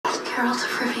Geralt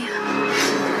of Rivia.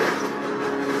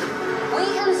 We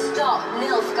can stop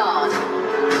Nilfgaard.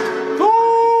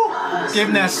 Ooh, give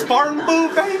him that Spartan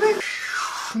boo, baby.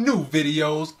 New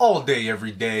videos all day,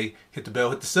 every day. Hit the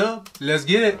bell, hit the sub. Let's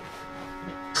get it.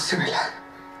 Cyrilla,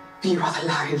 you are the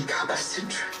lion cub of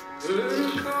Sintry.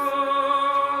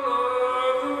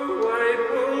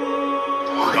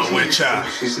 The Witcher.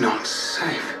 She's not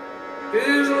safe. I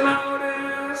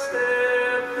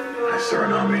saw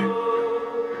an army.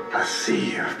 A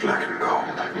sea of black and gold.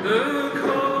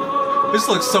 This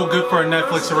looks so good for a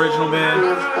Netflix original, man.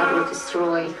 Nilfgaard will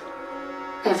destroy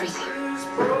everything.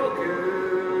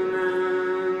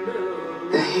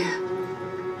 They're here.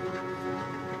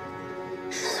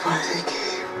 This is why they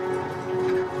came.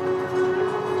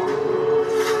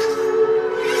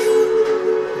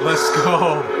 Let's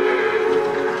go.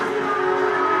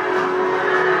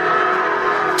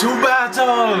 To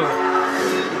battle.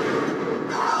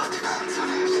 The world depends on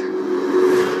it.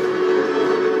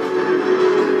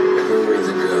 Bring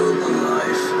the girl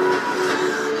alive.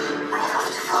 I have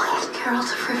to find Geralt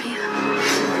of Rivia.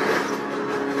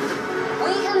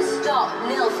 We can stop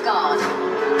Nilfgaard.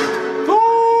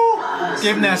 Ooh,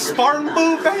 give him that Spartan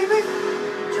boo, baby.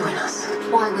 Join us.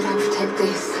 Why would I protect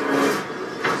this?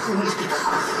 I want to be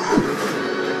powerful.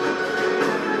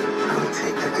 I'll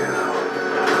take the girl.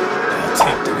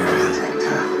 Take the girl. Protect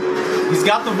her. He's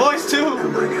got the voice too.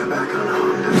 And bring her back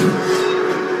unharmed.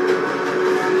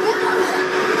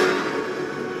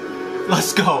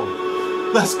 Let's go.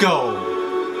 Let's go.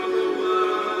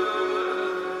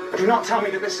 Do not tell me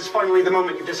that this is finally the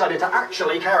moment you've decided to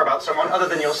actually care about someone other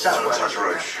than yourself. Touch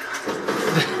Roche.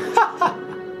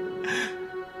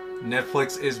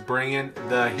 Netflix is bringing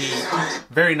the heat.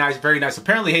 Very nice, very nice.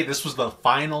 Apparently, hey, this was the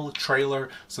final trailer,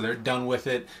 so they're done with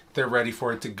it. They're ready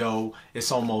for it to go.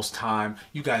 It's almost time.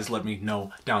 You guys let me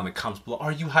know down in the comments below.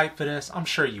 Are you hyped for this? I'm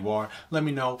sure you are. Let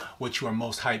me know what you are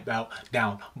most hyped about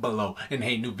down below. And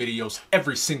hey, new videos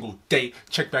every single day.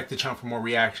 Check back the channel for more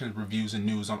reactions, reviews, and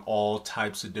news on all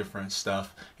types of different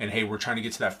stuff. And hey, we're trying to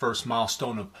get to that first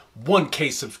milestone of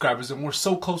 1K subscribers, and we're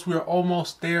so close. We are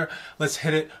almost there. Let's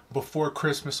hit it before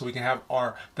Christmas so we can have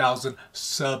our 1,000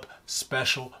 sub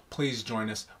special. Please join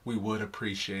us. We would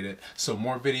appreciate it. So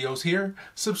more videos here.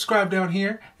 Subscribe down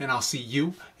here, and I'll see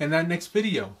you in that next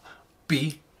video.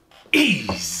 Be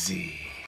easy.